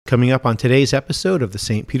coming up on today's episode of the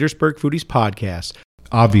St. Petersburg Foodies Podcast.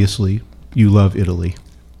 Obviously, you love Italy.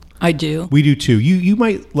 I do. We do too. You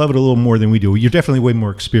might love it a little more than we do. You're definitely way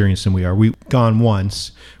more experienced than we are. We've gone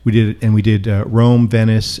once. We did Rome,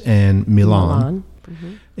 Venice, and Milan.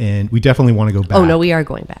 Mm-hmm. And we definitely want to go back. Oh, no, we are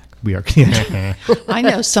going back. We are. I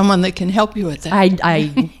know someone that can help you with that.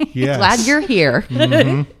 I'm Yes. glad you're here.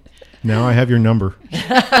 Mm-hmm. Now I have your number. You're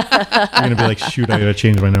going to be like, shoot, I got to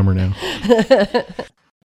change my number now.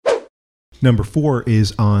 Number 4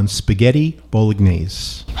 is on spaghetti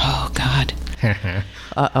bolognese. Oh, God.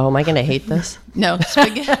 Uh-oh, am I going to hate this? No,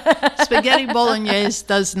 spaghetti bolognese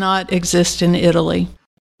does not exist in Italy.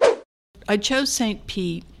 I chose St.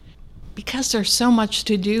 Pete because there's so much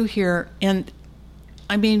to do here. And,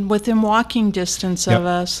 I mean, within walking distance of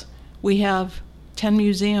us, we have 10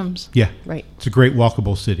 museums. Yeah. Right. It's a great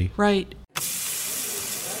walkable city. Right.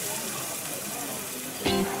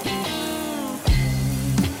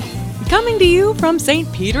 Coming to you from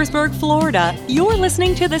St. Petersburg, Florida, you're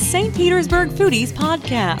listening to the St. Petersburg Foodies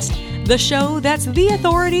Podcast, the show that's the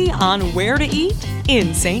authority on where to eat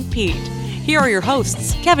in St. Pete. Here are your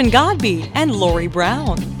hosts, Kevin Godby and Lori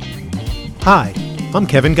Brown. Hi, I'm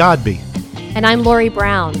Kevin Godby. And I'm Lori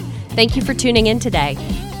Brown. Thank you for tuning in today.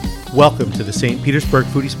 Welcome to the St. Petersburg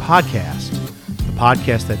Foodies Podcast, the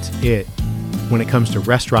podcast that's it when it comes to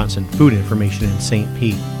restaurants and food information in St.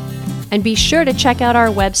 Pete. And be sure to check out our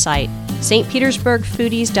website,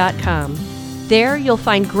 stpetersburgfoodies.com. There you'll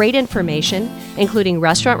find great information, including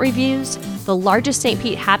restaurant reviews, the largest St.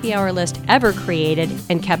 Pete happy hour list ever created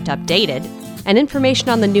and kept updated, and information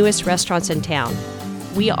on the newest restaurants in town.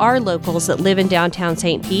 We are locals that live in downtown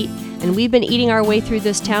St. Pete, and we've been eating our way through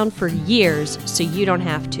this town for years, so you don't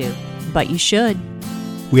have to. But you should.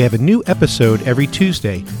 We have a new episode every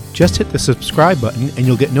Tuesday. Just hit the subscribe button and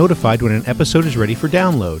you'll get notified when an episode is ready for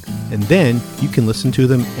download. And then you can listen to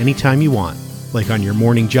them anytime you want, like on your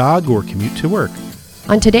morning jog or commute to work.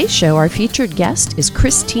 On today's show, our featured guest is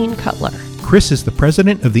Christine Cutler. Chris is the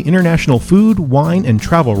president of the International Food, Wine, and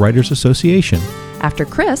Travel Writers Association. After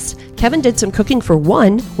Chris, Kevin did some cooking for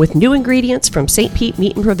one with new ingredients from St. Pete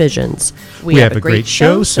Meat and Provisions. We have a great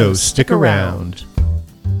show, so stick around.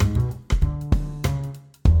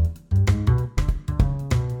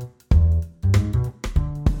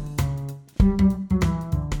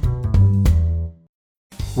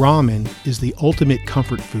 Ramen is the ultimate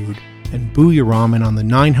comfort food, and Booyah Ramen on the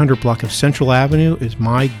 900 block of Central Avenue is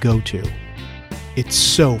my go-to. It's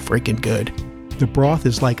so freaking good. The broth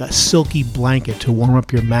is like a silky blanket to warm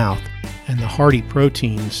up your mouth, and the hearty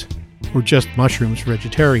proteins, or just mushrooms for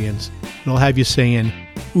vegetarians, it'll have you saying,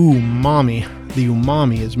 "Ooh, mommy." The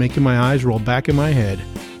umami is making my eyes roll back in my head.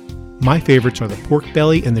 My favorites are the pork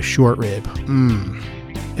belly and the short rib.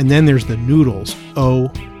 And then there's the noodles.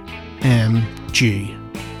 OMG.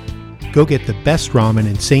 Go get the best ramen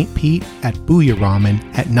in St. Pete at Booyah Ramen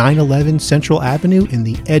at 911 Central Avenue in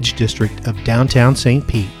the Edge District of downtown St.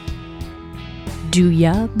 Pete. Do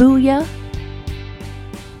ya, booyah?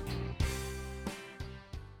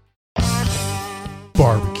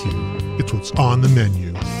 Barbecue. It's what's on the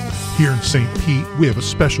menu. Here in St. Pete, we have a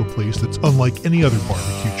special place that's unlike any other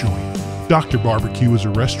barbecue joint. Dr. Barbecue is a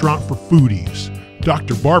restaurant for foodies.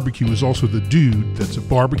 Dr. Barbecue is also the dude that's a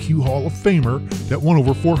barbecue Hall of Famer that won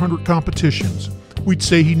over 400 competitions. We'd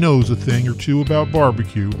say he knows a thing or two about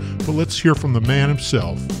barbecue, but let's hear from the man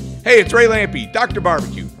himself. Hey, it's Ray Lampe, Dr.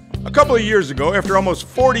 Barbecue. A couple of years ago, after almost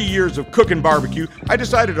 40 years of cooking barbecue, I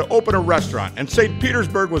decided to open a restaurant, and St.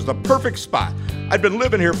 Petersburg was the perfect spot. I'd been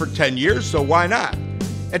living here for 10 years, so why not?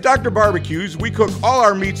 At Dr. Barbecues, we cook all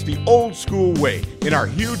our meats the old school way, in our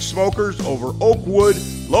huge smokers over oak wood,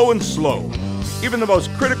 low and slow. Even the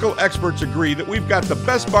most critical experts agree that we've got the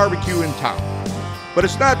best barbecue in town. But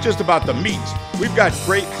it's not just about the meats. We've got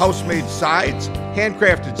great house-made sides,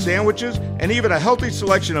 handcrafted sandwiches, and even a healthy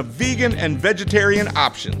selection of vegan and vegetarian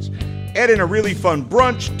options. Add in a really fun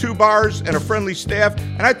brunch, 2 bars, and a friendly staff,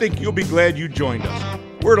 and I think you'll be glad you joined us.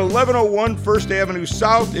 We're at 1101 First Avenue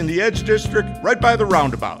South in the Edge District, right by the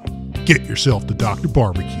roundabout. Get yourself to Dr.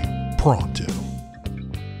 Barbecue pronto.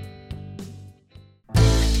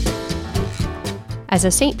 As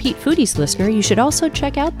a St. Pete Foodies listener, you should also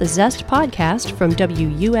check out the Zest podcast from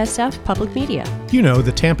WUSF Public Media. You know,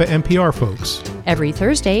 the Tampa NPR folks. Every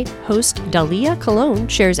Thursday, host Dalia Colon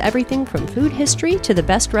shares everything from food history to the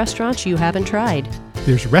best restaurants you haven't tried.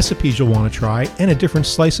 There's recipes you'll want to try and a different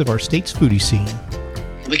slice of our state's foodie scene.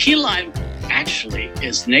 The key lime actually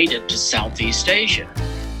is native to Southeast Asia.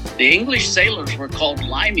 The English sailors were called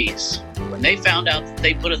limeys when they found out that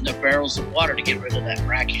they put it in their barrels of water to get rid of that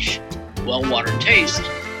brackish, well-watered taste.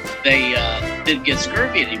 They didn't get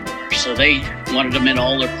scurvy anymore. so they wanted them in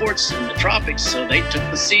all their ports in the tropics, so they took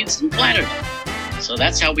the seeds and planted them. So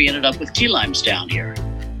that's how we ended up with key limes down here.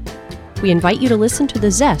 We invite you to listen to The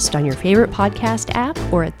Zest on your favorite podcast app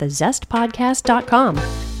or at thezestpodcast.com.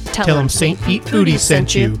 Tell them St. Pete Foodies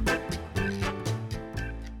sent you.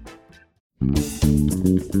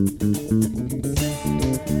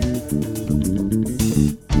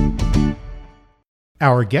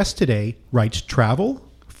 Our guest today writes travel,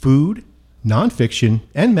 food, nonfiction,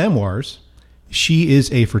 and memoirs. She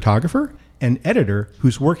is a photographer and editor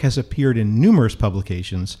whose work has appeared in numerous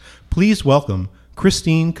publications. Please welcome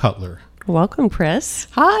Christine Cutler. Welcome, Chris.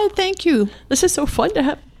 Hi, thank you. This is so fun to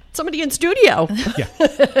have somebody in studio. Yeah.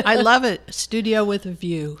 I love it. Studio with a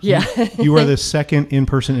view. Yeah. You are the second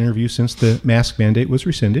in-person interview since the mask mandate was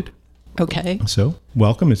rescinded. Okay. So,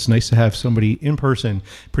 welcome. It's nice to have somebody in person.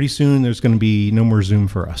 Pretty soon, there's going to be no more Zoom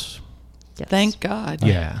for us. Yes. Thank God.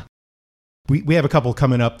 Yeah. We have a couple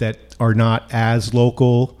coming up that are not as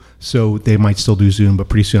local, so they might still do Zoom, but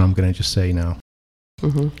pretty soon I'm going to just say no.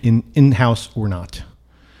 Mm-hmm. In-house or not.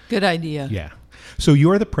 Good idea. Yeah. So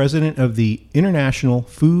you are the president of the International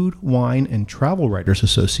Food, Wine, and Travel Writers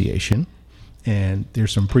Association, and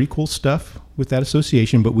there's some pretty cool stuff with that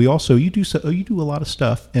association. But you do a lot of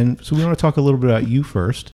stuff, and so we want to talk a little bit about you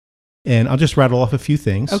first. And I'll just rattle off a few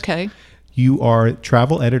things. Okay. You are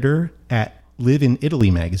travel editor at Live in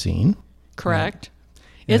Italy magazine. Correct.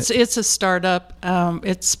 It's a startup.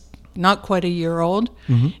 It's not quite a year old,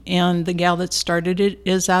 and the gal that started it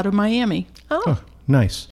is out of Miami. Oh,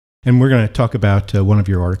 nice. And we're going to talk about one of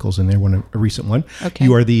your articles in there, a recent one. Okay.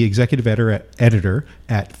 You are the executive editor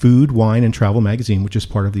at Food, Wine, and Travel magazine, which is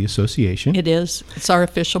part of the association. It is. It's our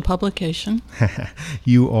official publication.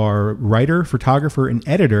 You are writer, photographer, and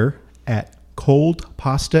editor at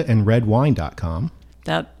coldpastaandredwine.com.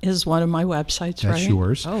 That is one of my websites, right? That's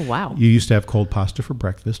yours. Oh, wow. You used to have cold pasta for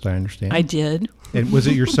breakfast, I understand. I did. And was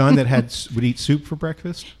it your son that would eat soup for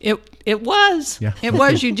breakfast? It was. Yeah. It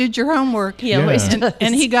was. You did your homework. He always does.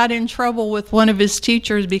 And he got in trouble with one of his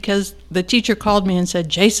teachers because the teacher called me and said,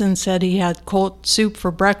 Jason said he had cold soup for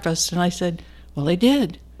breakfast. And I said, well, he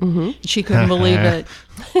did. Mm-hmm. She couldn't believe it.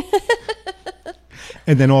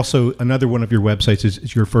 And then also another one of your websites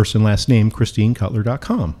is your first and last name,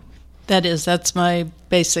 ChristineCutler.com. That's my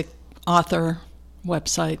basic author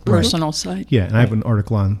website, personal site. Yeah, and I have an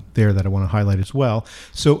article on there that I want to highlight as well.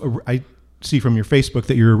 So I see from your Facebook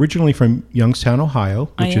that you're originally from Youngstown, Ohio,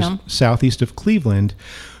 which is southeast of Cleveland,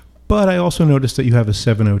 but I also noticed that you have a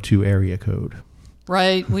 702 area code.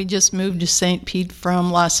 Right. We just moved to St. Pete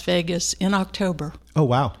from Las Vegas in October. Oh,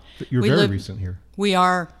 wow. You're very recent here. We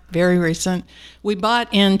are very recent. We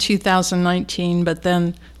bought in 2019, but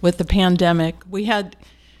then with the pandemic, we had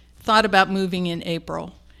thought about moving in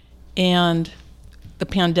April, and the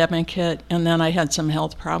pandemic hit, and then I had some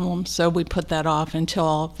health problems, so we put that off until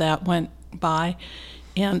all of that went by.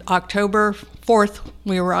 And October 4th,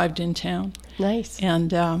 we arrived in town. Nice.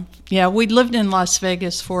 And we lived in Las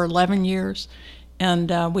Vegas for 11 years,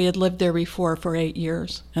 and we had lived there before for 8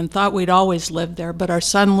 years, and thought we'd always lived there. But our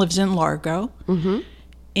son lives in Largo,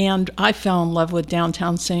 and I fell in love with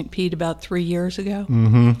downtown St. Pete about 3 years ago.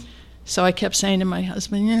 Mm-hmm. So I kept saying to my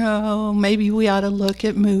husband, maybe we ought to look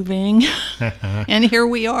at moving. And here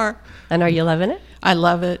we are. And are you loving it? I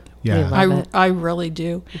love it. Yeah. I really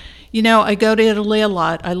do. I go to Italy a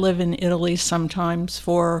lot. I live in Italy sometimes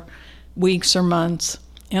for weeks or months.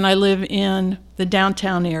 And I live in the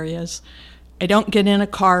downtown areas. I don't get in a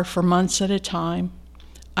car for months at a time.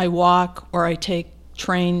 I walk or I take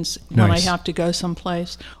trains when I have to go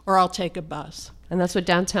someplace, or I'll take a bus. And that's what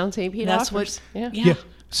downtown St. Pete offers? Yeah.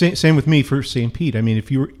 Same with me for St. Pete. I mean, if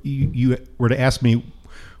you were to ask me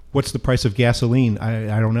what's the price of gasoline,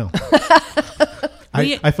 I don't know.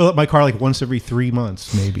 I fill up my car like once every 3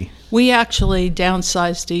 months, maybe. We actually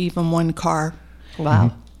downsized to even one car. Wow.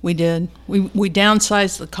 Mm-hmm. We did. We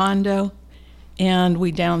downsized the condo, and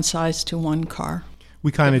we downsized to one car.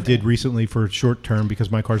 We kind of did recently for short term because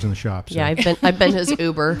my car's in the shop. So. Yeah, I've been his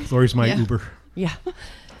Uber. Lori's my Uber. Yeah.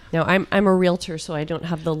 No, I'm a realtor, so I don't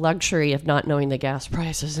have the luxury of not knowing the gas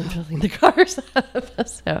prices and filling the cars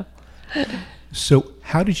up. So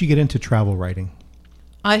how did you get into travel writing?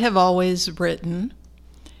 I have always written,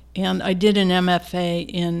 and I did an MFA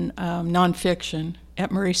in nonfiction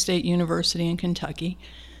at Murray State University in Kentucky,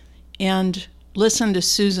 and listened to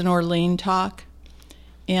Susan Orlean talk.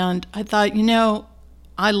 And I thought,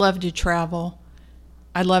 I love to travel.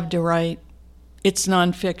 I love to write. It's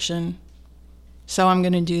nonfiction. So I'm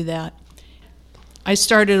going to do that. I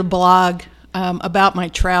started a blog about my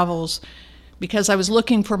travels because I was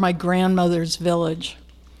looking for my grandmother's village.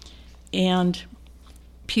 And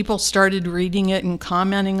people started reading it and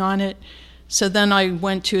commenting on it. So then I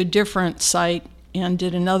went to a different site and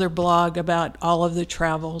did another blog about all of the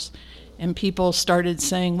travels. And people started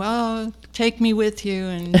saying, well, take me with you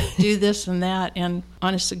and do this and that. And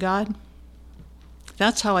honest to God,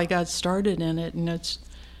 that's how I got started in it. And it's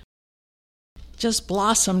just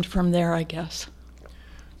blossomed from there, I guess.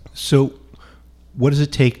 So what does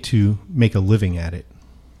it take to make a living at it?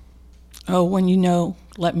 Oh, when you know,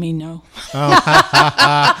 let me know.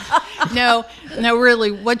 No,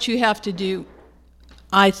 really, what you have to do,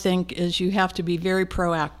 I think, is you have to be very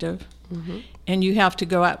proactive. And you have to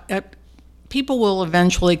go out. People will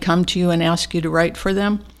eventually come to you and ask you to write for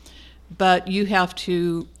them, but you have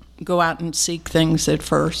to go out and seek things at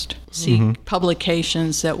first, seek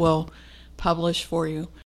publications that will publish for you.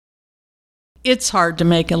 It's hard to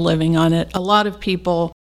make a living on it. A lot of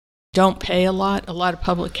people don't pay a lot of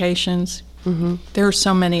publications. There are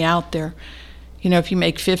so many out there. You know, if you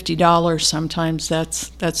make $50, sometimes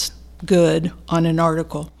that's good on an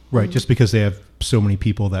article. Right, just because they have so many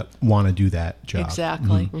people that want to do that job.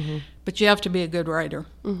 Exactly. But you have to be a good writer.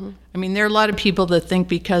 I mean, there are a lot of people that think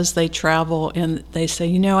because they travel and they say,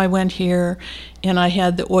 you know, I went here and I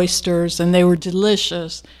had the oysters and they were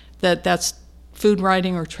delicious, that's food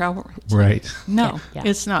writing or travel. Right. No,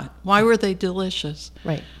 it's not. Why were they delicious?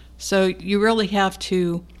 Right. So you really have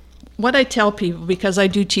to, what I tell people, because I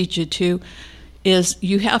do teach it too, is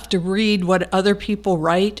you have to read what other people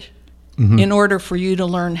write in order for you to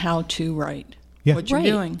learn how to write what you're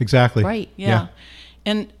doing. Exactly. Right. Yeah.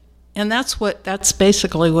 And that's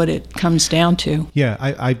basically what it comes down to. Yeah,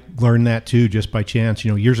 I learned that too just by chance.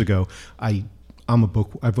 You know, years ago, I've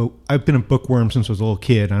been a bookworm since I was a little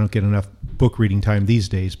kid. I don't get enough book reading time these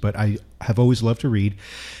days, but I have always loved to read.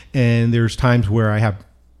 And there's times where I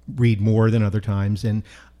read more than other times, and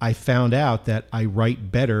I found out that I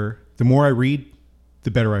write better. The more I read, the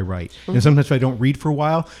better I write. And sometimes if I don't read for a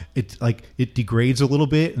while, it degrades a little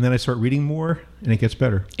bit, and then I start reading more, and it gets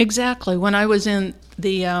better. Exactly. When I was in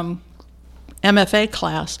the MFA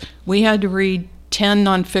class, we had to read 10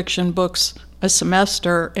 nonfiction books a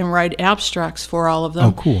semester and write abstracts for all of them.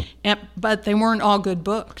 Oh, cool. But they weren't all good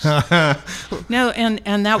books. No,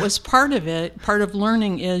 and that was part of it. Part of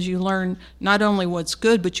learning is you learn not only what's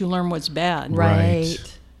good, but you learn what's bad.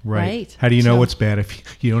 Right. How do you know what's bad if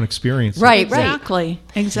you don't experience it? Right.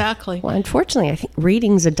 Exactly. Well, unfortunately, I think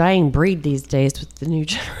reading's a dying breed these days with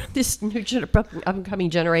the upcoming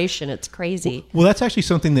generation. It's crazy. Well, that's actually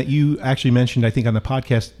something that you actually mentioned, I think, on the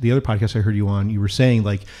podcast, the other podcast I heard you on. You were saying,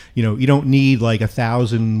 like, you know, you don't need like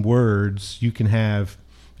 1,000 words. You can have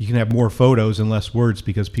more photos and less words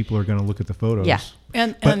because people are going to look at the photos. Yeah.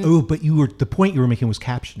 But the point you were making was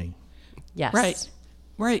captioning. Yes.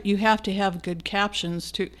 Right. You have to have good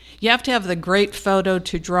captions too. You have to have the great photo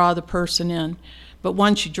to draw the person in. But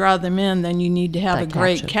once you draw them in, then you need to have a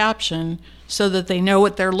great caption so that they know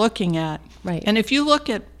what they're looking at. Right. And if you look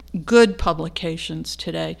at good publications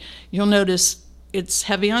today, you'll notice it's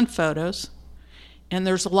heavy on photos and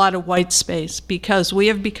there's a lot of white space because we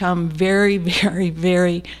have become very, very,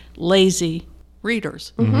 very lazy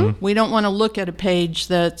readers. We don't want to look at a page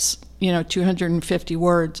that's 250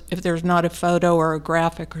 words if there's not a photo or a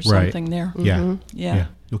graphic or something there. Yeah.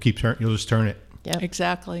 You'll just turn it. Yeah,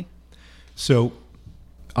 exactly. So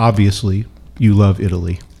obviously you love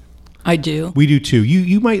Italy. I do. We do too.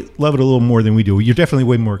 You might love it a little more than we do. You're definitely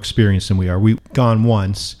way more experienced than we are. We've gone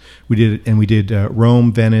once. We did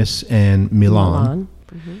Rome, Venice, and Milan.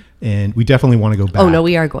 And we definitely want to go back. Oh no,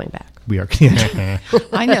 we are going back. We are.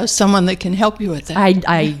 I know someone that can help you with that.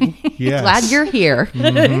 I'm glad you're here.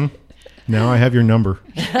 Now I have your number.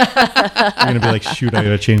 I'm going to be like, shoot, I got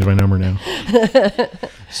to change my number now.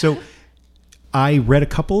 So I read a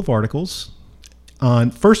couple of articles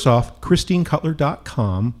on, first off,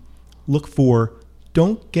 ChristineCutler.com. Look for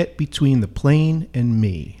Don't Get Between the Plane and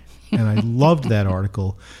Me. And I loved that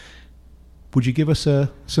article. Would you give us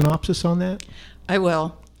a synopsis on that? I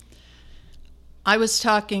will. I was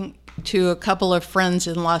talking to a couple of friends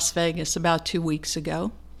in Las Vegas about 2 weeks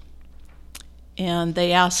ago. And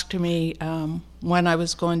they asked me when I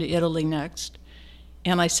was going to Italy next.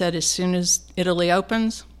 And I said, as soon as Italy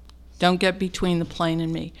opens, don't get between the plane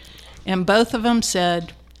and me. And both of them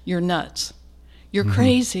said, you're nuts. You're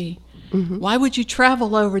crazy. Why would you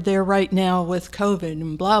travel over there right now with COVID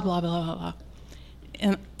and blah, blah, blah, blah,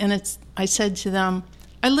 blah. And I said to them,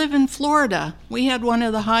 I live in Florida. We had one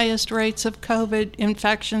of the highest rates of COVID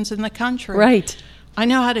infections in the country. Right. I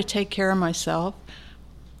know how to take care of myself.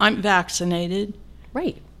 I'm vaccinated.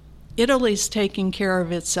 Right. Italy's taking care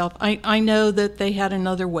of itself. I know that they had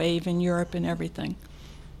another wave in Europe and everything.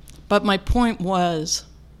 But my point was,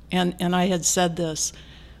 and I had said this,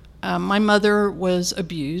 My mother was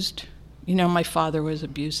abused. My father was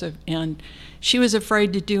abusive, and she was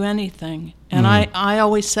afraid to do anything. And I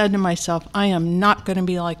always said to myself, I am not going to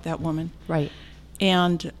be like that woman. Right.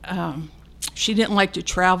 And she didn't like to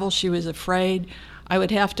travel. She was afraid. I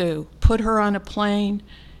would have to put her on a plane,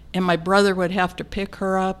 and my brother would have to pick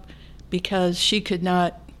her up because she could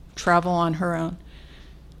not travel on her own.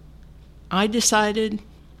 I decided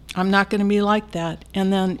I'm not going to be like that.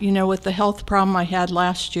 And then, with the health problem I had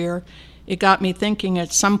last year, it got me thinking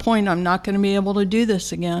at some point I'm not going to be able to do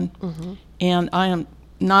this again. Mm-hmm. And I am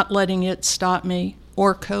not letting it stop me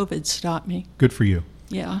or COVID stop me. Good for you.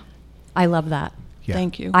 Yeah. I love that. Yeah.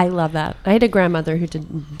 Thank you. I love that. I had a grandmother who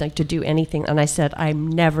didn't like to do anything, and I said, I'm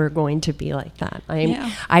never going to be like that.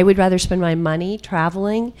 I would rather spend my money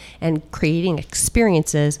traveling and creating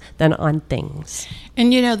experiences than on things.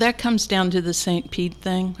 And that comes down to the St. Pete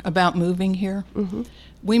thing about moving here. Mm-hmm.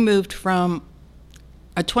 We moved from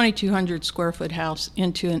a 2,200 square foot house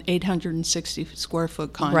into an 860 square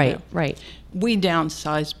foot condo. Right. We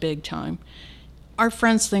downsized big time. Our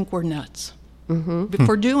friends think we're nuts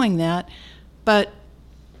for doing that. But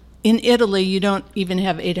in Italy, you don't even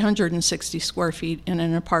have 860 square feet in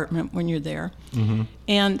an apartment when you're there. Mm-hmm.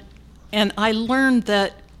 And I learned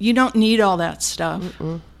that you don't need all that stuff.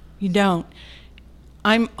 Mm-mm. You don't.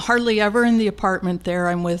 I'm hardly ever in the apartment there.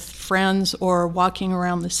 I'm with friends or walking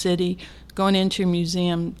around the city, going into a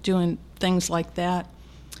museum, doing things like that.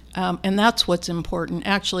 And that's what's important.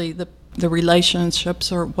 Actually, the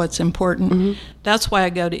relationships are what's important. Mm-hmm. That's why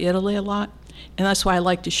I go to Italy a lot. And that's why I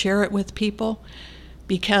like to share it with people,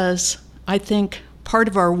 because I think part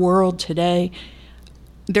of our world today,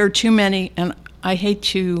 there are too many, and I hate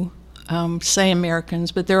to say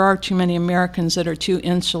Americans, but there are too many Americans that are too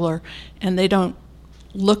insular, and they don't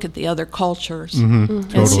look at the other cultures and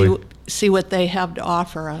Totally. see what they have to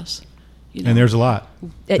offer us. And there's a lot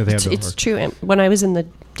that they have to It's offer. true. And when I was in the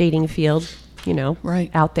dating field, Right.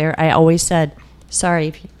 out there, I always said, sorry,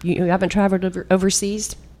 if you haven't traveled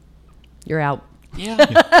overseas, you're out. Yeah.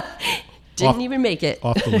 Didn't even make it.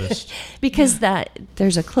 Off the list. Because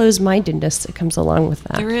there's a closed-mindedness that comes along with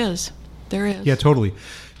that. There is. Yeah, totally.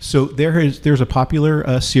 So there's a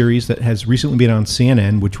popular series that has recently been on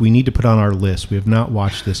CNN, which we need to put on our list. We have not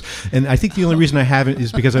watched this. And I think the only reason I haven't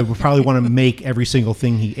is because I would probably want to make every single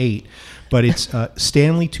thing he ate. But it's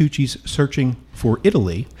Stanley Tucci's Searching for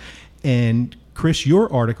Italy. And Chris,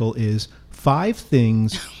 your article is 5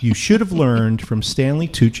 things you should have learned from Stanley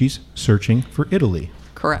Tucci's Searching for Italy.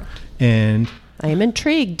 Correct. And I am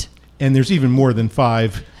intrigued. And there's even more than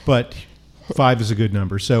 5, but 5 is a good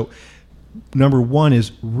number. So number 1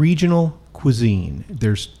 is regional cuisine.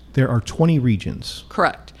 There are 20 regions.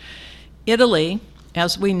 Correct. Italy,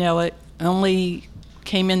 as we know it, only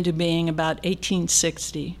came into being about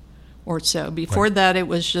 1860 or so. Before that, it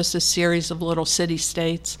was just a series of little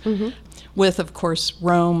city-states, with, of course,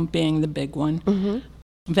 Rome being the big one. Mm-hmm.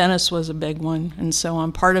 Venice was a big one, and so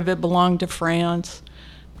on. Part of it belonged to France,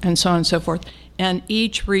 and so on and so forth. And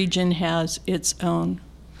each region has its own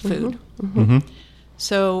food. Mm-hmm. Mm-hmm.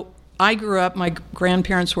 So I grew up, my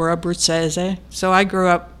grandparents were Abruzzese, so I grew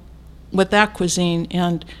up with that cuisine.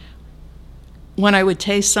 And when I would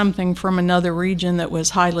taste something from another region that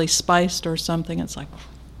was highly spiced or something, it's like,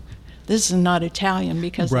 this is not Italian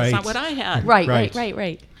because that's not what I had.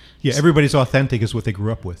 Right. Yeah, everybody's authentic is what they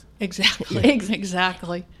grew up with. Exactly.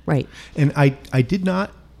 Exactly. Right. And I did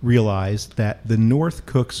not realize that the North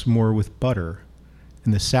cooks more with butter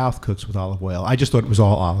and the South cooks with olive oil. I just thought it was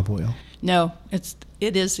all olive oil. No, it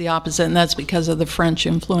is the opposite, and that's because of the French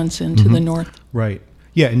influence into the North. Right.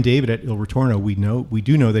 Yeah, and David at Il Ritorno, we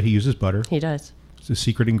do know that he uses butter. He does. It's a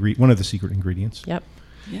secret one of the secret ingredients. Yep.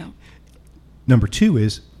 Yeah. Number 2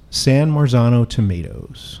 is San Marzano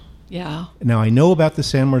tomatoes. Yeah. Now, I know about the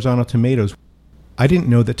San Marzano tomatoes. I didn't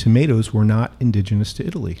know that tomatoes were not indigenous to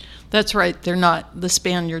Italy. That's right. They're not. The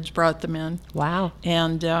Spaniards brought them in. Wow.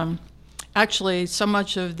 And actually, so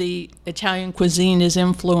much of the Italian cuisine is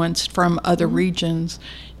influenced from other regions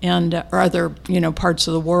and or other parts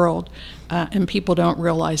of the world, and people don't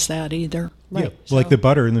realize that either. Right. Yeah, so, like the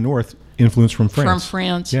butter in the North, influenced from France. From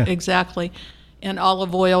France, yeah. Exactly. And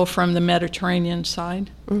olive oil from the Mediterranean side,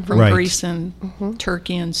 from Greece and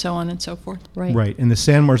Turkey and so on and so forth. Right. And the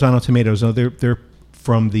San Marzano tomatoes, they're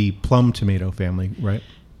from the plum tomato family, right?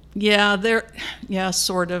 Yeah,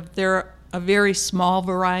 sort of. They're a very small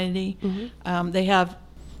variety. Mm-hmm. They have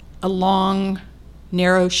a long,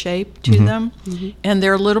 narrow shape to them, and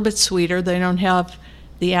they're a little bit sweeter. They don't have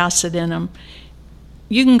the acid in them.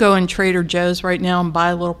 You can go in Trader Joe's right now and buy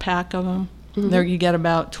a little pack of them. There you get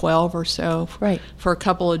about 12 or so for a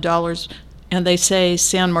couple of dollars. And they say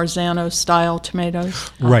San Marzano style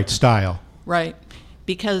tomatoes. Right, style. Right.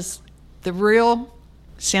 Because the real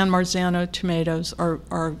San Marzano tomatoes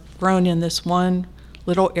are grown in this one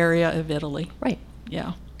little area of Italy. Right.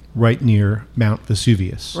 Yeah. Right near Mount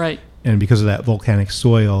Vesuvius. Right. And because of that volcanic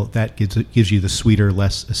soil, that gives you the sweeter,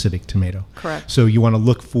 less acidic tomato. Correct. So you want to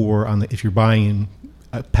look for, if you're buying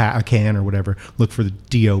a can or whatever, look for the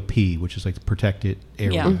DOP, which is like the protected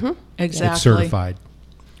area. Yeah. Exactly. It's certified.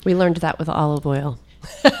 We learned that with olive oil.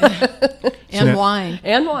 And now- wine.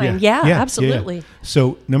 And wine. Yeah, absolutely. Yeah.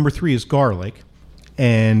 So number 3 is garlic.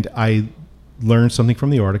 And I learned something from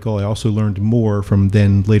the article. I also learned more from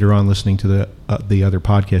then later on listening to the other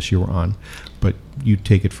podcasts you were on. But you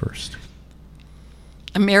take it first.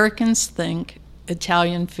 Americans think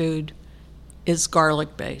Italian food is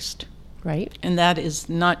garlic based. Right. And that is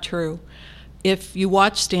not true. If you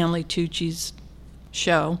watch Stanley Tucci's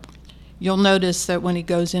show, you'll notice that when he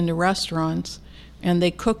goes into restaurants and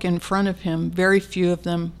they cook in front of him, very few of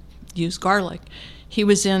them use garlic. He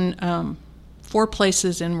was in 4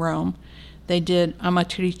 places in Rome. They did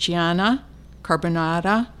amatriciana,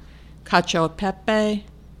 carbonara, cacio e pepe,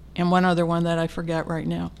 and one other one that I forget right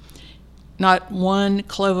now. Not one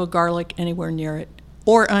clove of garlic anywhere near it,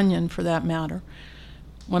 or onion for that matter.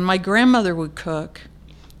 When my grandmother would cook,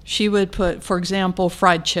 she would put, for example,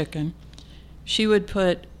 fried chicken. She would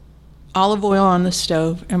put olive oil on the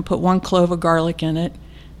stove and put 1 clove of garlic in it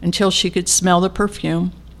until she could smell the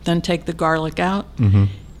perfume, then take the garlic out. Mm-hmm.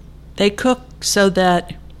 They cook so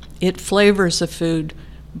that it flavors the food,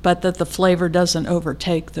 but that the flavor doesn't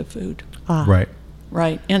overtake the food. Right.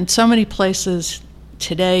 Right. And so many places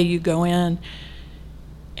today you go in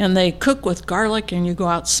and they cook with garlic and you go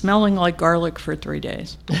out smelling like garlic for 3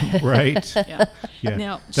 days. Right. Yeah. Yeah.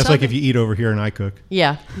 Now, That's like if you eat over here and I cook.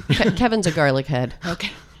 Yeah. Kevin's a garlic head.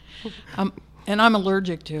 Okay. And I'm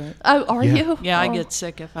allergic to it. Oh, are Yeah. you? Yeah, I Oh. get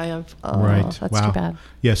sick if I have. Right. That's Wow. too bad.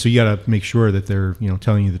 Yeah, so you got to make sure that they're,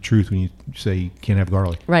 telling you the truth when you say you can't have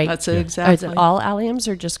garlic. Right. That's Oh, it exactly. is it all alliums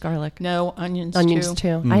or just garlic? No, onions, Onions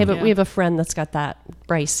too. I have Yeah. we have a friend that's got that,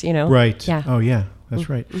 Bryce, Right. Yeah. Oh, yeah. That's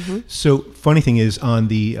right. So, funny thing is, on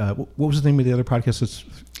the, what was the name of the other podcast? Let's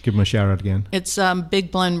give them a shout out again. It's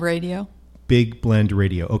Big Blend Radio. Big Blend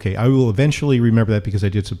Radio. Okay, I will eventually remember that because I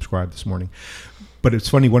did subscribe this morning. But it's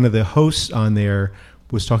funny, one of the hosts on there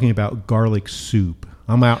was talking about garlic soup.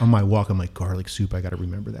 I'm out on my walk. I'm like, garlic soup. I got to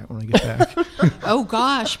remember that when I get back. Oh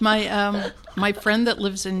gosh, my friend that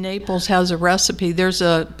lives in Naples has a recipe. There's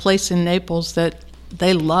a place in Naples that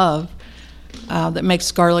they love that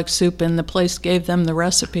makes garlic soup, and the place gave them the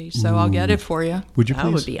recipe. So I'll get it for you. Would you please?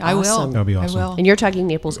 That would be I will. awesome. That would be awesome. I will. And you're talking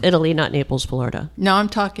Naples, Italy, not Naples, Florida. No, I'm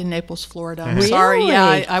talking Naples, Florida. I'm Really? sorry.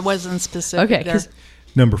 Yeah, I wasn't specific Okay, there. 'cause-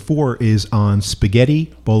 Number 4 is on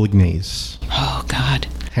spaghetti bolognese. Oh God.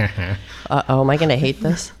 Uh-oh, am I going to hate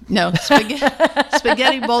this? No,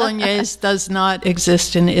 spaghetti bolognese does not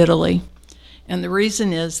exist in Italy. And the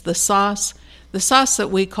reason is the sauce that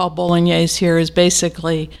we call bolognese here is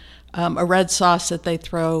basically a red sauce that they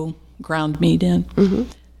throw ground meat in. Mm-hmm.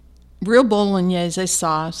 Real bolognese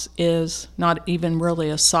sauce is not even really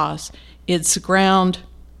a sauce. It's ground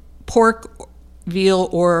pork, veal,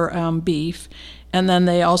 or beef, and then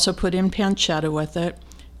they also put in pancetta with it,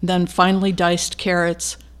 then finely diced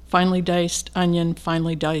carrots, finely diced onion,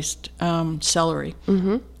 finely diced celery.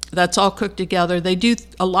 Mm-hmm. That's all cooked together. They do,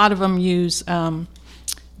 a lot of them use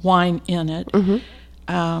wine in it.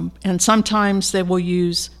 Mm-hmm. And sometimes they will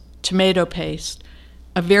use tomato paste,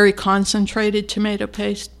 a very concentrated tomato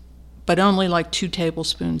paste, but only like 2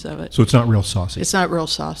 tablespoons of it. So it's not real saucy. It's not real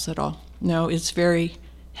sauce at all. No, it's very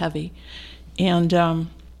heavy. And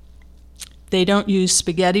they don't use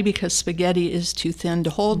spaghetti because spaghetti is too thin to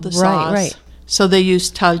hold the sauce. Right. So they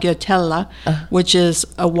use tagliatella, which is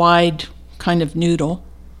a wide kind of noodle,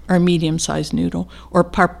 or medium-sized noodle, or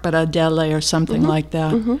pappardelle or something like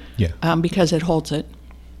that, Yeah. because it holds it.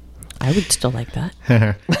 I would still like that.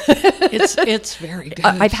 It's very good.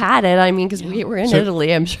 I've had it. I mean, because we were in So-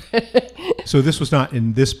 Italy, I'm sure. So this was not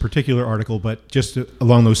in this particular article, but just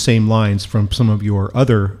along those same lines from some of your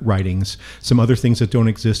other writings, some other things that don't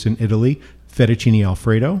exist in Italy: fettuccine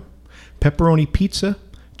alfredo, pepperoni pizza,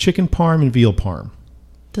 chicken parm, and veal parm.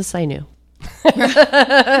 This I knew.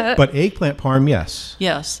 But eggplant parm, yes.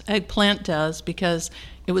 Yes, eggplant does, because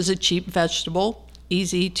it was a cheap vegetable,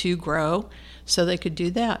 easy to grow, so they could do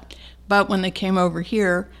that. But when they came over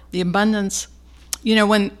here, the abundance,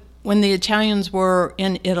 when the Italians were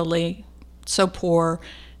in Italy, so poor,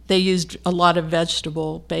 they used a lot of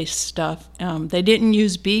vegetable-based stuff. They didn't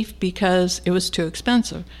use beef because it was too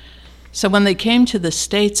expensive. So when they came to the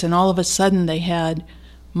States and all of a sudden they had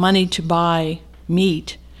money to buy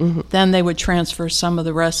meat, then they would transfer some of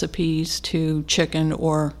the recipes to chicken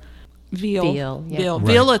or veal. Veal.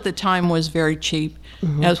 Veal at the time was very cheap.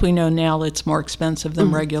 As we know now, it's more expensive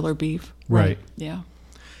than regular beef. Right. Yeah.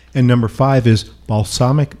 And number 5 is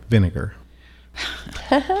balsamic vinegar.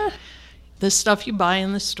 The stuff you buy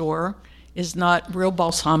in the store is not real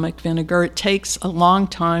balsamic vinegar. It takes a long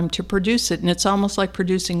time to produce it, and it's almost like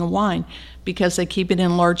producing a wine because they keep it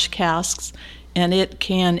in large casks, and it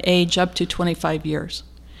can age up to 25 years.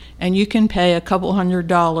 And you can pay a couple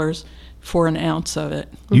 $100 for an ounce of it.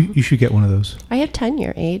 You should get one of those. I have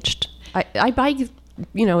 10-year aged. I buy,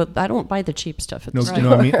 I don't buy the cheap stuff at the store.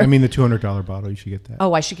 No, I mean the $200 bottle. You should get that.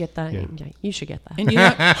 Oh, I should get that. Yeah. Yeah, you should get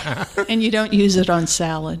that. And you don't use it on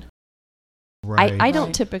salad. Right. I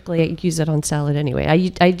don't typically use it on salad anyway.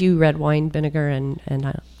 I do red wine vinegar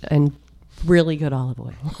and really good olive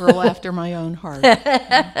oil. Girl after my own heart.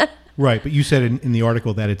 Right, but you said in the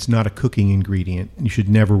article that it's not a cooking ingredient. You should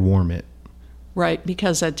never warm it. Right,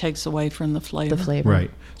 because that takes away from the flavor. Right.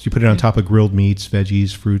 So you put it on top of grilled meats,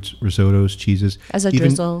 veggies, fruits, risottos, cheeses. As a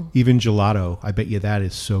drizzle. Even gelato. I bet you that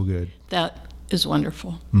is so good. That is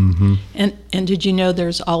wonderful. Mm-hmm. And did you know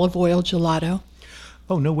there's olive oil gelato?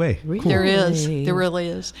 Oh, no way. Really? There is. There really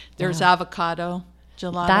is. There's avocado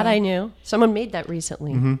gelato. That I knew. Someone made that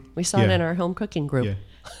recently. We saw it Yeah. in our home cooking group. Yeah.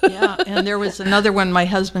 Yeah, and there was another one my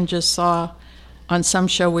husband just saw on some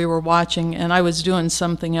show we were watching, and I was doing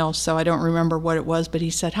something else, so I don't remember what it was, but he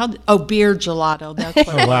said, beer gelato. That's what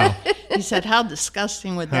Oh, wow. he said, how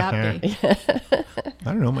disgusting would that be? I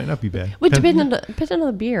don't know. It might not be bad. Well, depending on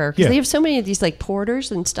the beer, because Yeah. they have so many of these like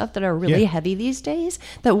porters and stuff that are really Yeah. heavy these days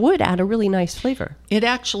that would add a really nice flavor. It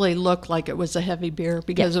actually looked like it was a heavy beer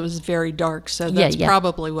because it was very dark, so that's Yeah.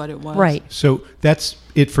 probably what it was. Right. So that's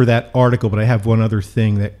it for that article, but I have one other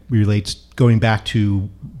thing that relates, going back to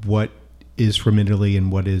what is from Italy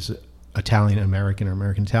and what is Italian American or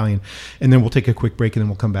American Italian. And then we'll take a quick break and then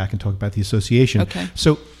we'll come back and talk about the association. Okay.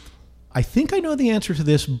 So I think I know the answer to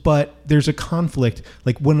this, but there's a conflict.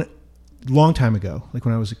 Like long time ago, like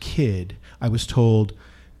when I was a kid, I was told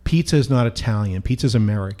pizza is not Italian, pizza is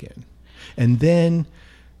American.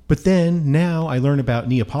 But then now I learn about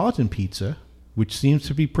Neapolitan pizza, which seems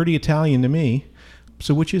to be pretty Italian to me.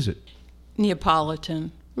 So which is it?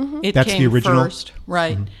 Neapolitan. It That's came the original? first,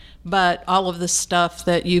 right? But all of the stuff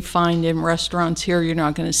that you find in restaurants here, you're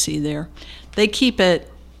not going to see there. They keep it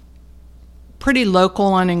pretty local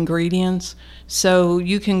on ingredients, so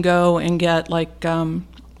you can go and get like in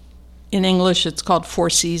English it's called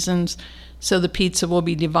Four Seasons. So the pizza will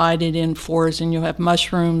be divided in fours, and you'll have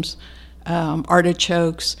mushrooms,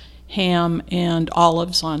 artichokes, ham, and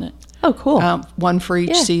olives on it. Oh, cool. One for each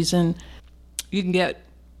Yeah. season. You can get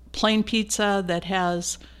plain pizza that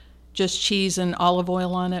has just cheese and olive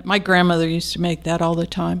oil on it. My grandmother used to make that all the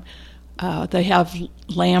time. They have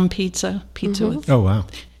lamb pizza with. Oh, wow.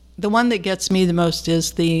 The one that gets me the most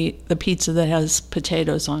is the pizza that has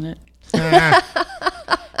potatoes on it.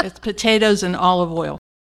 It's potatoes and olive oil.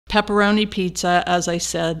 Pepperoni pizza, as I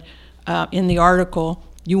said in the article,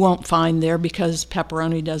 you won't find there because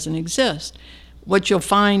pepperoni doesn't exist. What you'll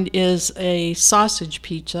find is a sausage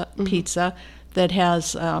pizza that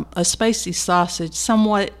has a spicy sausage,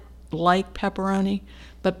 somewhat like pepperoni,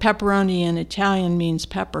 but pepperoni in Italian means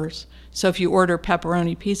peppers. So if you order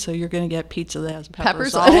pepperoni pizza, you're going to get pizza that has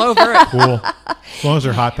peppers all over it. Cool. As long as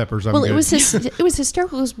they're hot peppers, I'm Well, good. it was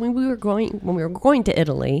hysterical because when we were going to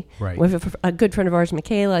Italy, Right. with a good friend of ours,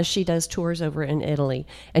 Michaela, she does tours over in Italy,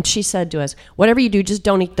 and she said to us, "Whatever you do, just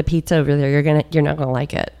don't eat the pizza over there. You're not gonna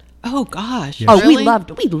like it." Oh gosh! Oh, really? we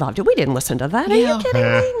loved it. We didn't listen to that. Are Yeah. you kidding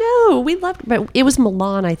me? No, we loved it. But it was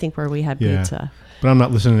Milan, I think, where we had Yeah. pizza. But I'm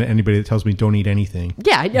not listening to anybody that tells me don't eat anything.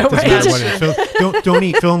 Yeah, I know, Doesn't right? matter what it is. Don't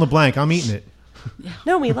eat. Fill in the blank. I'm eating it.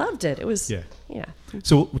 No, we loved it. It was Yeah. yeah.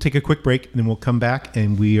 So we'll take a quick break, and then we'll come back,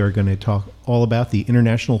 and we are going to talk all about the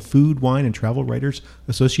International Food, Wine, and Travel Writers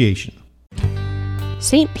Association.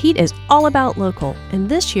 St. Pete is all about local, and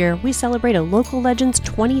this year we celebrate a local legend's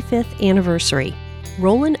 25th anniversary.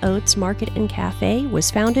 Rollin' Oats Market and Cafe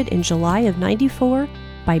was founded in July of '94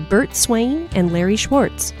 by Bert Swain and Larry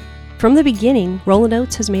Schwartz. From the beginning, Rollin'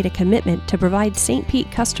 Oats has made a commitment to provide St.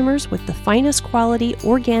 Pete customers with the finest quality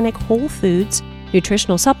organic whole foods,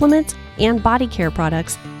 nutritional supplements, and body care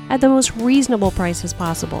products at the most reasonable prices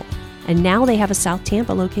possible. And now they have a South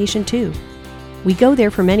Tampa location too. We go there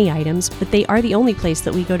for many items, but they are the only place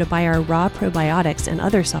that we go to buy our raw probiotics and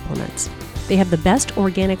other supplements. They have the best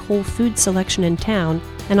organic whole food selection in town,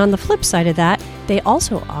 and on the flip side of that, they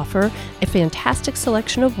also offer a fantastic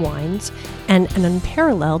selection of wines and an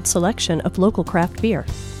unparalleled selection of local craft beer.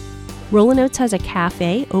 Rollin' Oats has a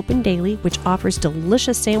cafe open daily which offers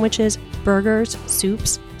delicious sandwiches, burgers,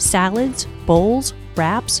 soups, salads, bowls,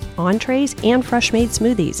 wraps, entrees, and fresh-made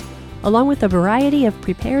smoothies, along with a variety of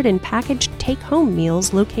prepared and packaged take-home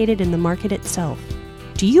meals located in the market itself.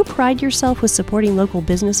 Do you pride yourself with supporting local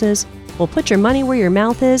businesses? Well, put your money where your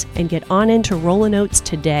mouth is and get on into Rollin' Oats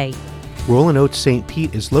today. Rollin' Oats St.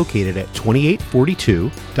 Pete is located at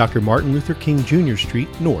 2842 Dr. Martin Luther King Jr. Street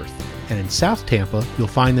North. And in South Tampa, you'll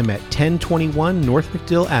find them at 1021 North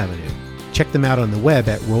McDill Avenue. Check them out on the web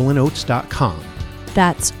at rollinoats.com.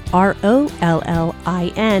 That's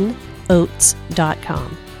ROLLIN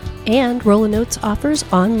oats.com. And Rollin' Oats offers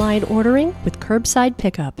online ordering with curbside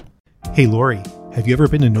pickup. Hey Lori, have you ever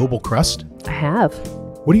been to Noble Crust? I have.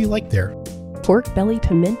 What do you like there? Pork belly,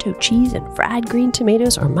 pimento cheese, and fried green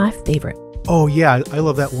tomatoes are my favorite. Oh yeah, I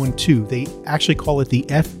love that one too. They actually call it the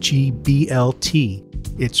FGBLT.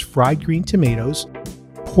 It's fried green tomatoes,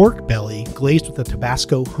 pork belly glazed with a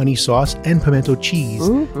Tabasco honey sauce and pimento cheese.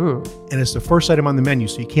 And it's the first item on the menu,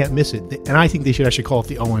 so you can't miss it. And I think they should actually call it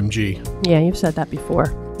the OMG. Yeah, you've said that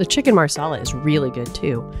before. The chicken marsala is really good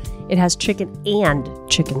too. It has chicken and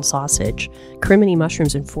chicken sausage, criminy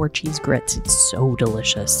mushrooms, and 4 cheese grits. It's so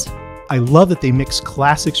delicious. I love that they mix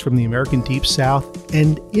classics from the American Deep South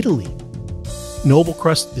and Italy. Noble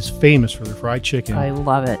Crust is famous for their fried chicken. I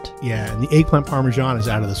love it. Yeah, and the eggplant parmesan is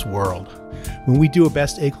out of this world. When we do a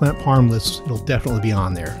best eggplant parm list, it'll definitely be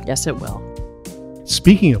on there. Yes, it will.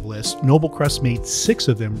 Speaking of lists, Noble Crust made 6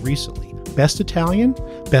 of them recently. Best Italian,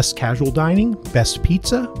 Best Casual Dining, Best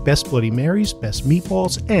Pizza, Best Bloody Marys, Best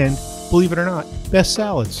Meatballs, and, believe it or not, Best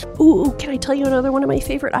Salads. Ooh, can I tell you another one of my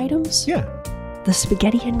favorite items? Yeah. The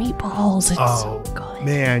spaghetti and meatballs. It's so good.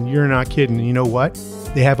 Man, you're not kidding. You know what?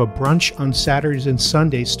 They have a brunch on Saturdays and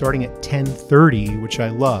Sundays starting at 10:30, which I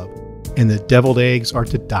love. And the deviled eggs are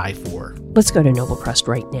to die for. Let's go to Noble Crust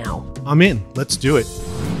right now. I'm in. Let's do it.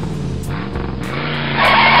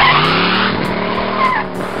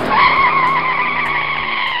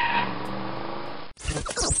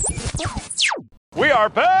 We are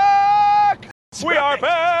back! We are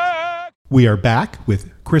back! We are back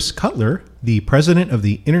with Chris Cutler, the president of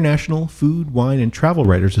the International Food, Wine, and Travel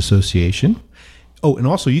Writers Association. Oh, and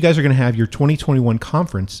also, you guys are going to have your 2021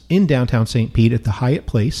 conference in downtown St. Pete at the Hyatt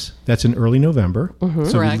Place. That's in early November. So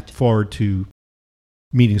we Correct. look forward to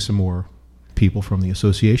meeting some more people from the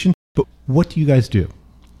association. But what do you guys do?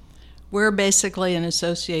 We're basically an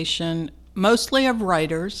association mostly of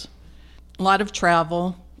writers, a lot of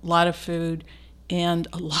travel, a lot of food, and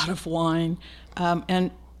a lot of wine.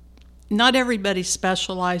 And not everybody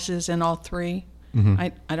specializes in all 3.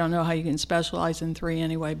 I don't know how you can specialize in 3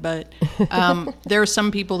 anyway, but there are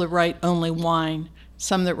some people that write only wine,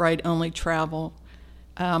 some that write only travel.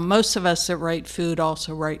 Most of us that write food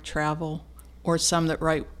also write travel, or some that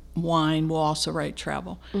write wine will also write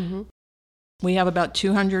travel. We have about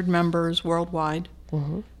 200 members worldwide.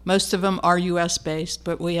 Most of them are U.S. based,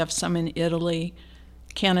 but we have some in Italy,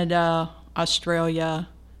 Canada, Australia,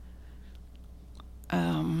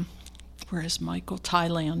 where is Michael?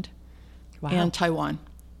 Thailand. Wow. And Taiwan.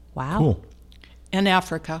 Wow. Cool. And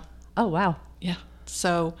Africa. Oh, wow. Yeah.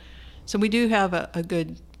 So we do have a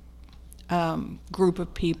good group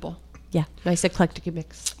of people. Yeah, nice eclectic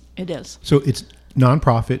mix. It is. So it's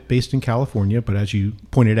nonprofit based in California, but as you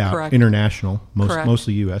pointed out, Correct. international, Correct.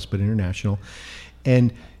 mostly U.S., but international.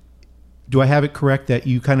 And do I have it correct that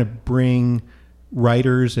you kind of bring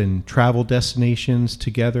writers and travel destinations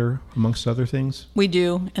together, amongst other things? We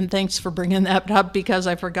do. And thanks for bringing that up, because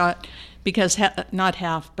I forgot, because not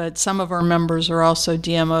half, but some of our members are also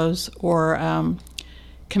DMOs or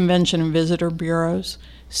convention and visitor bureaus.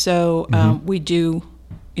 So we do,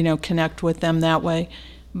 connect with them that way.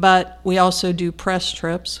 But we also do press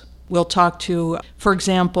trips. We'll talk to, for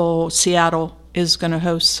example, Seattle is going to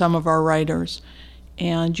host some of our writers,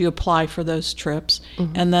 and you apply for those trips.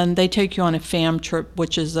 And then they take you on a FAM trip,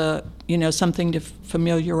 which is something to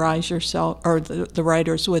familiarize yourself or the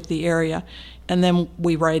writers with the area. And then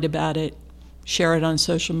we write about it, share it on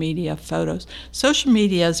social media, photos. Social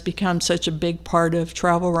media has become such a big part of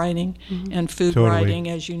travel writing and food writing,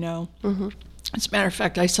 as you know. As a matter of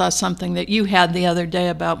fact, I saw something that you had the other day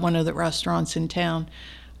about one of the restaurants in town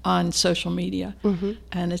on social media.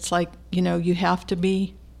 And it's like, you have to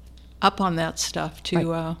be up on that stuff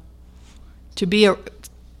to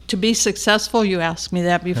be successful. You asked me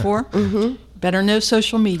that before. Better know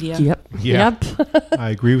social media. Yep. Yeah.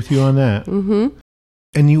 I agree with you on that.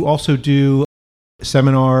 And you also do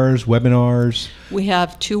seminars, webinars. We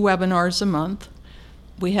have 2 webinars a month.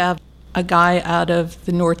 We have a guy out of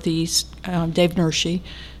the Northeast, Dave Nershi,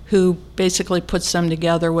 who basically puts them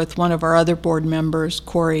together with one of our other board members,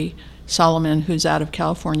 Corey Solomon, who's out of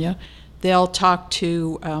California. They'll talk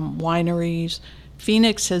to wineries.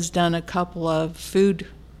 Phoenix has done a couple of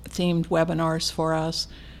food-themed webinars for us.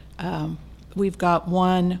 We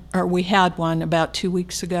had one about 2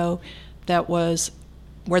 weeks ago that was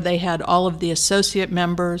where they had all of the associate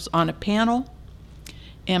members on a panel,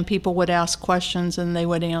 and people would ask questions and they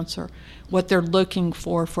would answer what they're looking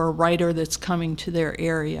for a writer that's coming to their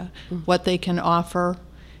area, what they can offer,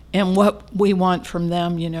 and what we want from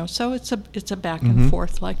them, So it's a back and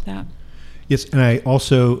forth like that. Yes, and I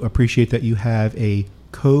also appreciate that you have a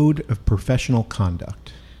code of professional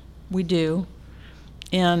conduct. We do.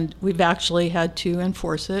 And we've actually had to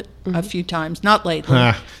enforce it a few times. Not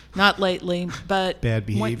lately. Not lately, but... Bad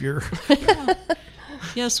behavior.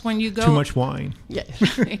 Yes, when you go... Too much wine. Yeah,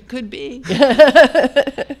 it could be.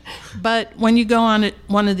 But when you go on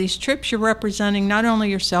one of these trips, you're representing not only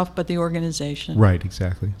yourself, but the organization. Right,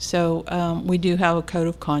 exactly. So we do have a code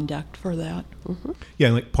of conduct for that. Yeah,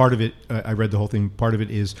 and like part of it, I read the whole thing, part of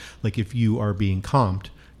it is, like, if you are being comped,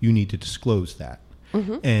 you need to disclose that.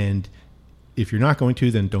 And if you're not going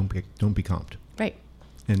to, then don't be comped. Right.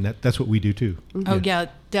 And that's what we do too. Oh, yeah,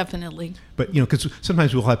 definitely. But, because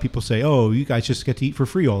sometimes we'll have people say, oh, you guys just get to eat for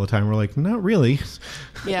free all the time. We're like, not really.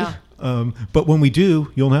 Yeah. But when we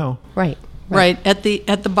do, you'll know. Right. Right. At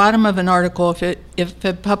the bottom of an article, if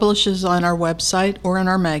it publishes on our website or in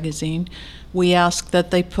our magazine, we ask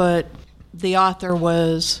that they put the author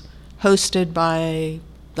was hosted by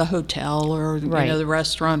the hotel or the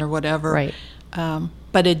restaurant or whatever. Right.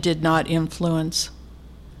 But it did not influence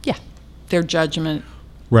their judgment.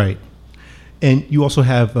 Right. And you also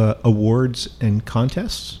have awards and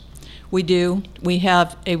contests? We do. We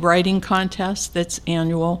have a writing contest that's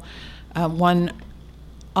annual.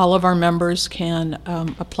 All of our members can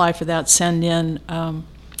apply for that, send in an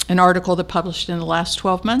article that published in the last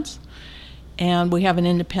 12 months, and we have an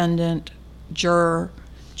independent juror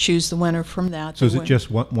choose the winner from that. So is it just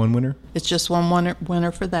one winner? It's just one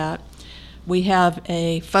winner for that. We have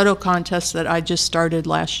a photo contest that I just started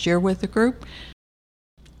last year with the group,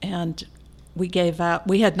 and we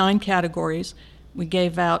had 9 categories. We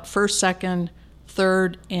gave out first, second,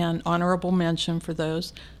 third, and honorable mention for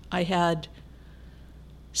those. I had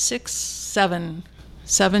seven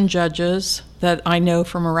judges that I know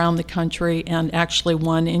from around the country, and actually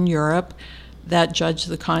one in Europe that judged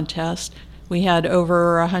the contest. We had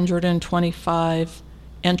over 125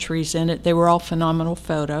 entries in it. They were all phenomenal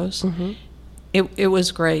photos. It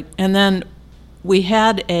was great. And then we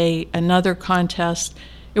had another contest.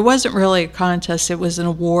 It wasn't really a contest. It was an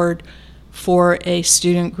award for a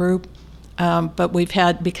student group. But we've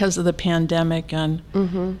had, because of the pandemic and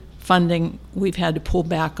funding, we've had to pull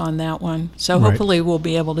back on that one. So hopefully we'll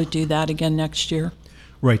be able to do that again next year.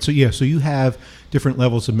 Right. So you have different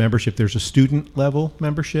levels of membership. There's a student level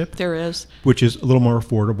membership. There is. Which is a little more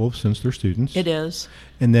affordable since they're students. It is.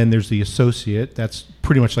 And then there's the associate. That's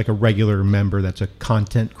pretty much like a regular member. That's a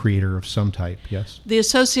content creator of some type. Yes. The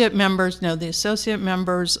associate members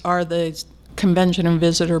are the convention and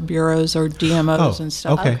visitor bureaus or DMOs and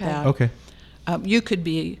stuff like that. Okay. You could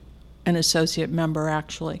be an associate member,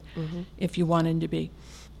 actually, if you wanted to be.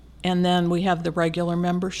 And then we have the regular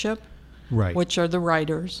membership, which are the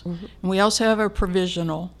writers. And we also have a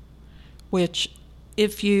provisional, which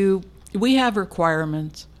we have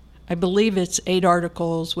requirements. I believe it's 8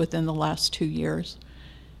 articles within the last 2 years.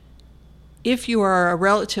 If you are a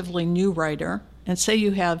relatively new writer, and say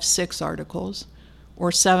you have 6 articles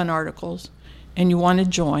or 7 articles, and you want to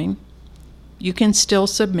join, you can still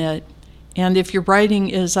submit. And if your writing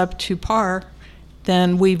is up to par,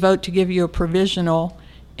 then we vote to give you a provisional.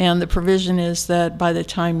 And the provision is that by the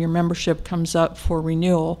time your membership comes up for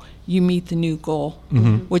renewal, you meet the new goal,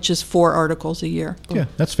 which is 4 articles a year. Yeah,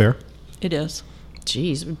 that's fair. It is.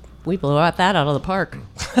 Jeez, we blew that out of the park.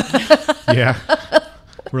 Yeah.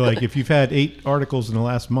 We're like, if you've had 8 articles in the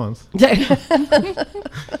last month.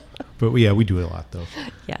 But yeah, we do it a lot, though.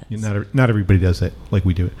 Yes. Not everybody does that like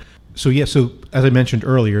we do it. So as I mentioned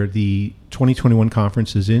earlier, the 2021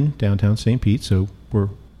 conference is in downtown St. Pete, so we're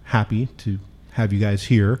happy to have you guys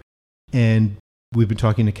here. And we've been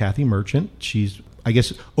talking to Kathy Merchant. She's, I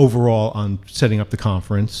guess, overall on setting up the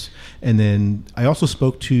conference. And then I also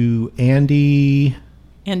spoke to Andy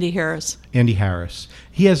Harris. Andy Harris.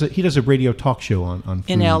 He does a radio talk show on food.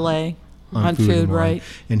 In LA. On food, right.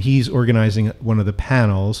 And he's organizing one of the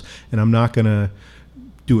panels. And I'm not going to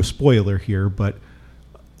do a spoiler here, but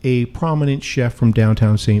a prominent chef from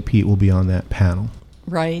downtown St. Pete will be on that panel.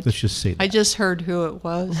 Right. Let's just say that. I just heard who it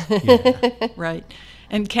was. Yeah. Right.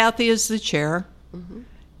 And Kathy is the chair.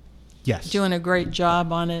 Yes. Doing a great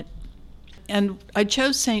job on it. And I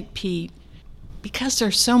chose St. Pete because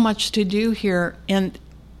there's so much to do here, and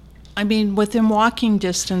I mean, within walking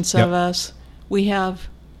distance of us, we have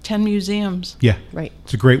 10 museums. Yeah. Right.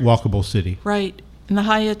 It's a great walkable city. Right. And the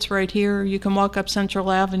Hyatt's right here. You can walk up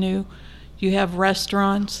Central Avenue. You have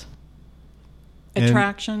restaurants,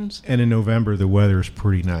 attractions. And in November, the weather is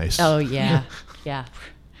pretty nice. Oh, yeah. Yeah.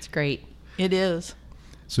 It's great. It is.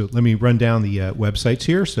 So let me run down the websites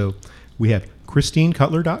here. So we have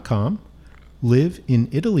ChristineCutler.com,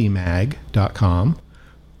 LiveInItalyMag.com,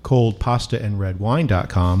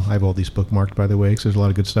 ColdPastaAndRedWine.com. I have all these bookmarked, by the way, because there's a lot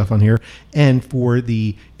of good stuff on here. And for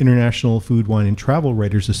the International Food, Wine, and Travel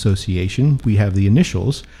Writers Association, we have the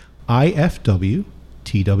initials,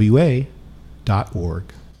 IFWTWA.org.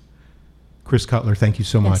 Chris Cutler, thank you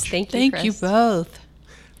so much. Thank you, Thank Chris. you both.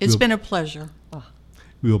 It's We'll- been a pleasure.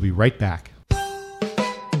 We will be right back.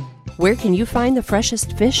 Where can you find the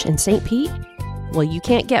freshest fish in St. Pete? Well, you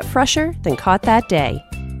can't get fresher than caught that day.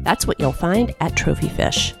 That's what you'll find at Trophy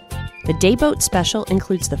Fish. The Dayboat Special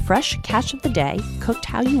includes the fresh catch of the day, cooked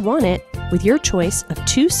how you want it, with your choice of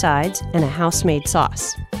 2 sides and a house-made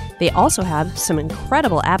sauce. They also have some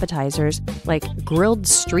incredible appetizers like grilled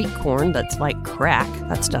street corn that's like crack.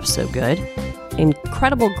 That stuff's so good.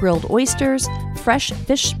 Incredible grilled oysters, fresh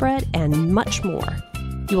fish spread, and much more.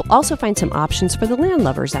 You will also find some options for the land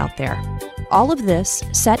lovers out there. All of this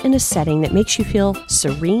set in a setting that makes you feel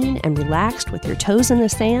serene and relaxed with your toes in the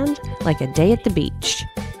sand, like a day at the beach.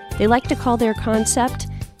 They like to call their concept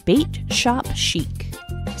Bait Shop Chic.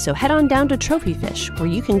 So head on down to Trophy Fish, where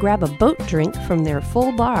you can grab a boat drink from their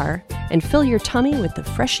full bar and fill your tummy with the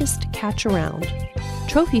freshest catch around.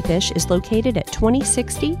 Trophy Fish is located at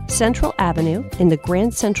 2060 Central Avenue in the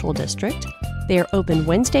Grand Central District. They are open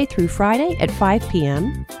Wednesday through Friday at 5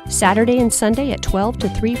 p.m., Saturday and Sunday at 12 to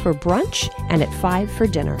 3 for brunch, and at 5 for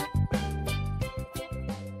dinner.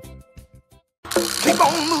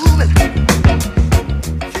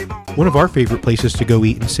 One of our favorite places to go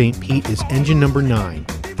eat in St. Pete is Engine Number 9.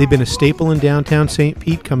 They've been a staple in downtown St.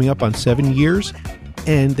 Pete coming up on 7 years,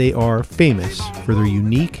 and they are famous for their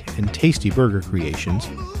unique and tasty burger creations.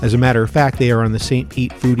 As a matter of fact, they are on the St.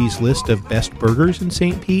 Pete Foodies list of best burgers in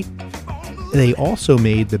St. Pete. They also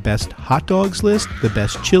made the best hot dogs list, the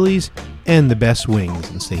best chilies, and the best wings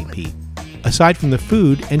in St. Pete. Aside from the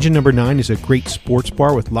food, Engine Number 9 is a great sports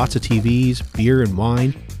bar with lots of TVs, beer, and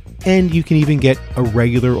wine. And you can even get a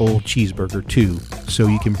regular old cheeseburger too, so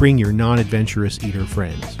you can bring your non-adventurous eater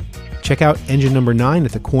friends. Check out Engine Number 9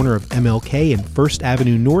 at the corner of MLK and 1st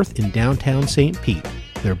Avenue North in downtown St. Pete.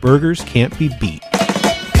 Their burgers can't be beat.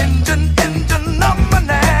 Engine number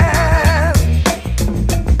 9.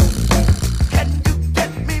 Can you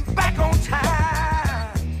get me back on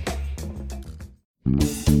time?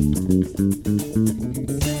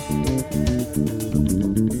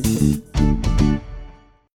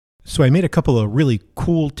 So I made a couple of really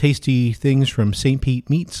cool, tasty things from St. Pete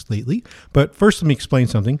Meats lately. But first, let me explain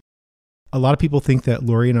something. A lot of people think that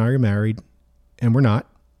Lori and I are married, and we're not,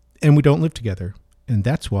 and we don't live together. And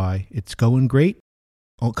that's why it's going great.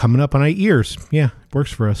 All coming up on 8 years. Yeah, it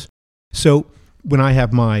works for us. So when I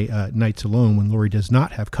have my nights alone, when Lori does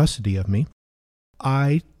not have custody of me,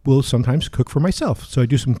 I will sometimes cook for myself. So I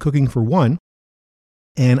do some cooking for one.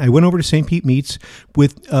 And I went over to St. Pete Meats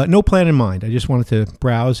with no plan in mind. I just wanted to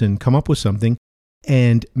browse and come up with something.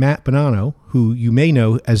 And Matt Bonanno, who you may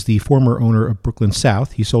know as the former owner of Brooklyn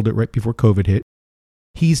South, he sold it right before COVID hit.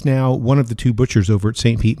 He's now one of the 2 butchers over at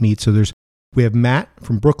St. Pete Meats. So we have Matt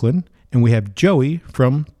from Brooklyn and we have Joey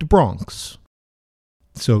from the Bronx.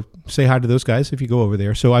 So say hi to those guys if you go over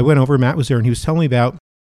there. So I went over, Matt was there, and he was telling me about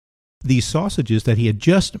these sausages that he had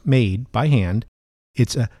just made by hand.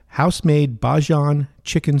 It's a house-made Bajan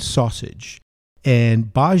chicken sausage.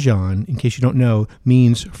 And Bajan, in case you don't know,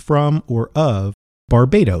 means from or of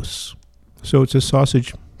Barbados. So it's a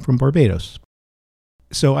sausage from Barbados.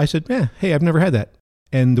 So I said, hey, I've never had that.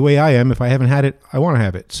 And the way I am, if I haven't had it, I want to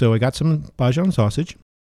have it. So I got some Bajan sausage,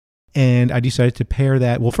 and I decided to pair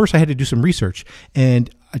that. Well, first I had to do some research. And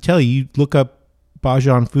I tell you look up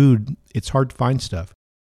Bajan food, it's hard to find stuff.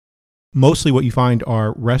 Mostly what you find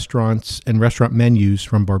are restaurants and restaurant menus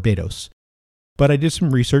from Barbados. But I did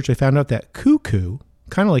some research. I found out that cuckoo,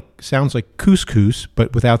 kind of sounds like couscous,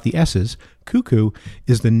 but without the S's. Cuckoo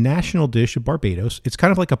is the national dish of Barbados. It's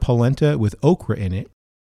kind of like a polenta with okra in it.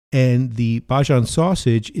 And the Bajan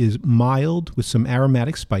sausage is mild with some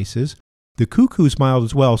aromatic spices. The cuckoo is mild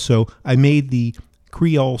as well, so I made the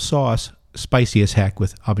Creole sauce spicy as heck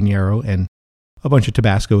with habanero and a bunch of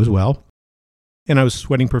Tabasco as well. And I was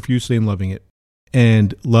sweating profusely and loving it,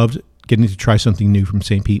 and loved getting to try something new from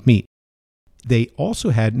St. Pete Meat.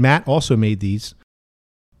 Matt also made these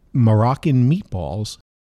Moroccan meatballs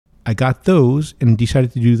I got those and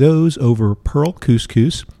decided to do those over pearl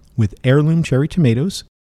couscous with heirloom cherry tomatoes,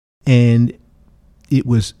 and it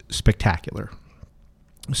was spectacular.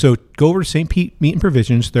 So go over to St. Pete Meat and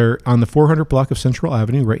Provisions. They're on the 400 block of Central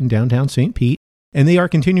Avenue, right in downtown St. Pete, and they are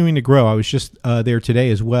continuing to grow. I was just there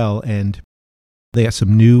today as well, and they got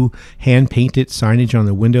some new hand-painted signage on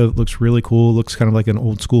the window that looks really cool. It looks kind of like an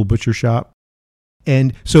old-school butcher shop.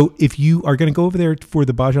 And so if you are going to go over there for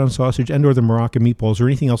the Bajan sausage and or the Moroccan meatballs or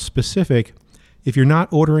anything else specific, if you're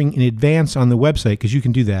not ordering in advance on the website, because you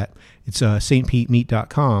can do that, it's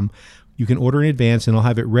stpetemeat.com. You can order in advance and I'll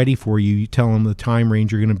have it ready for you. You tell them the time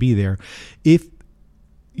range you're going to be there. If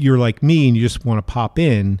you're like me and you just want to pop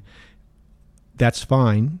in, that's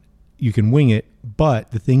fine. You can wing it.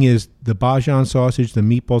 But the thing is, the Bajan sausage, the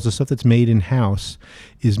meatballs, the stuff that's made in-house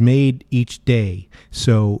is made each day.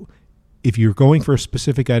 So if you're going for a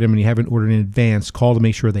specific item and you haven't ordered in advance, call to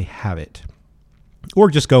make sure they have it.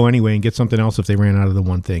 Or just go anyway and get something else if they ran out of the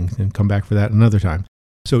one thing and come back for that another time.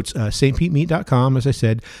 So it's stpetemeat.com. As I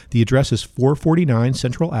said, the address is 449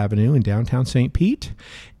 Central Avenue in downtown St. Pete,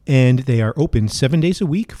 and they are open 7 days a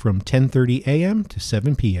week from 10:30 a.m. to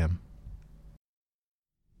 7 p.m.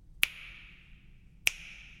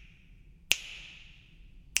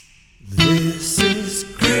 This is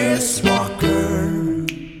Chris Walker,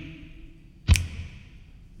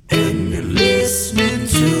 and you're listening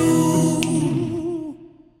to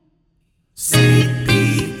St.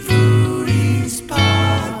 Pete Foodies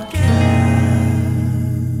Podcast.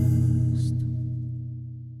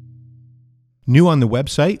 New on the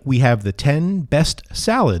website, we have the 10 best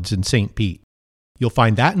salads in St. Pete. You'll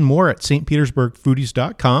find that and more at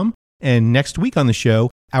stpetersburgfoodies.com. And next week on the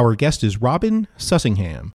show, our guest is Robin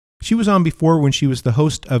Sussingham. She was on before when she was the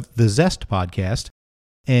host of the Zest podcast,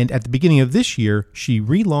 and at the beginning of this year, she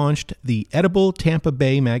relaunched the Edible Tampa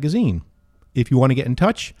Bay magazine. If you want to get in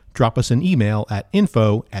touch, drop us an email at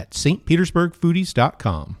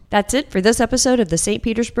info@stpetersburgfoodies.com. That's it for this episode of the St.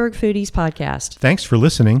 Petersburg Foodies Podcast. Thanks for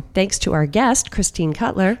listening, Thanks to our guest, Christine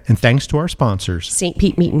Cutler, and thanks to our sponsors, St.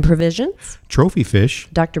 Pete Meat and Provisions, Trophy Fish,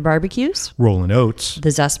 Dr. Barbecues, Rollin' Oats,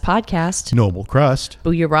 The Zest Podcast, Noble Crust,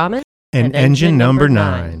 Booyah Ramen, and Engine Number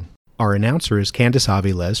 9. Our announcer is Candice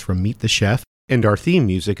Aviles from Meet the Chef, and our theme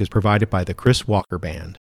music is provided by the Chris Walker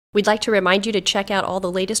Band. We'd like to remind you to check out all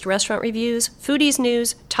the latest restaurant reviews, foodies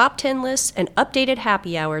news, top 10 lists, and updated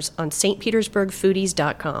happy hours on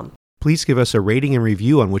stpetersburgfoodies.com. Please give us a rating and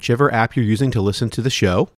review on whichever app you're using to listen to the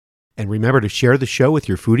show. And remember to share the show with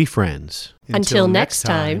your foodie friends. Until next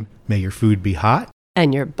time, may your food be hot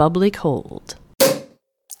and your bubbly cold.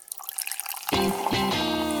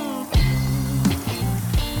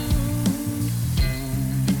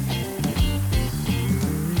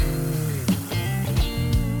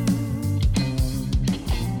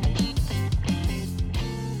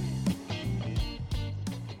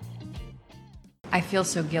 I feel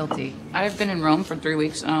so guilty. I've been in Rome for 3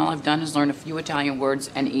 weeks, and all I've done is learn a few Italian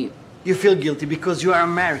words and eat. You feel guilty because you are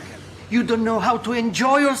American. You don't know how to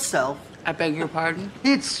enjoy yourself. I beg your pardon?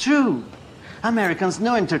 It's true. Americans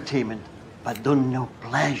know entertainment, but don't know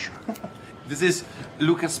pleasure. This is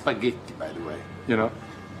Luca Spaghetti, by the way. You know?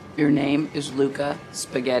 Your name is Luca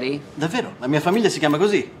Spaghetti? Davvero, la mia famiglia si chiama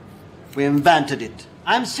così. We invented it.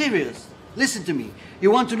 I'm serious. Listen to me.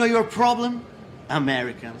 You want to know your problem?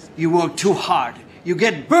 Americans, you work too hard. You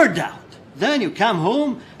get burned out. Then you come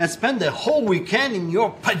home and spend the whole weekend in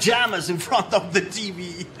your pajamas in front of the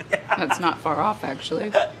TV. That's not far off,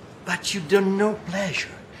 actually. But you don't know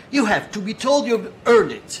pleasure. You have to be told you've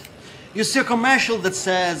earned it. You see a commercial that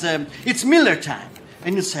says, it's Miller time.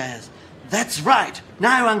 And it says, that's right,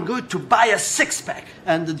 now I'm going to buy a six-pack.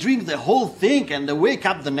 And drink the whole thing and wake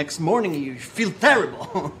up the next morning and you feel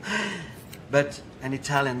terrible. But an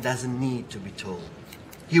Italian doesn't need to be told.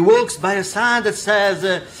 He walks by a sign that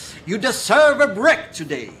says, you deserve a break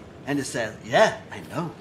today. And he says, yeah, I know.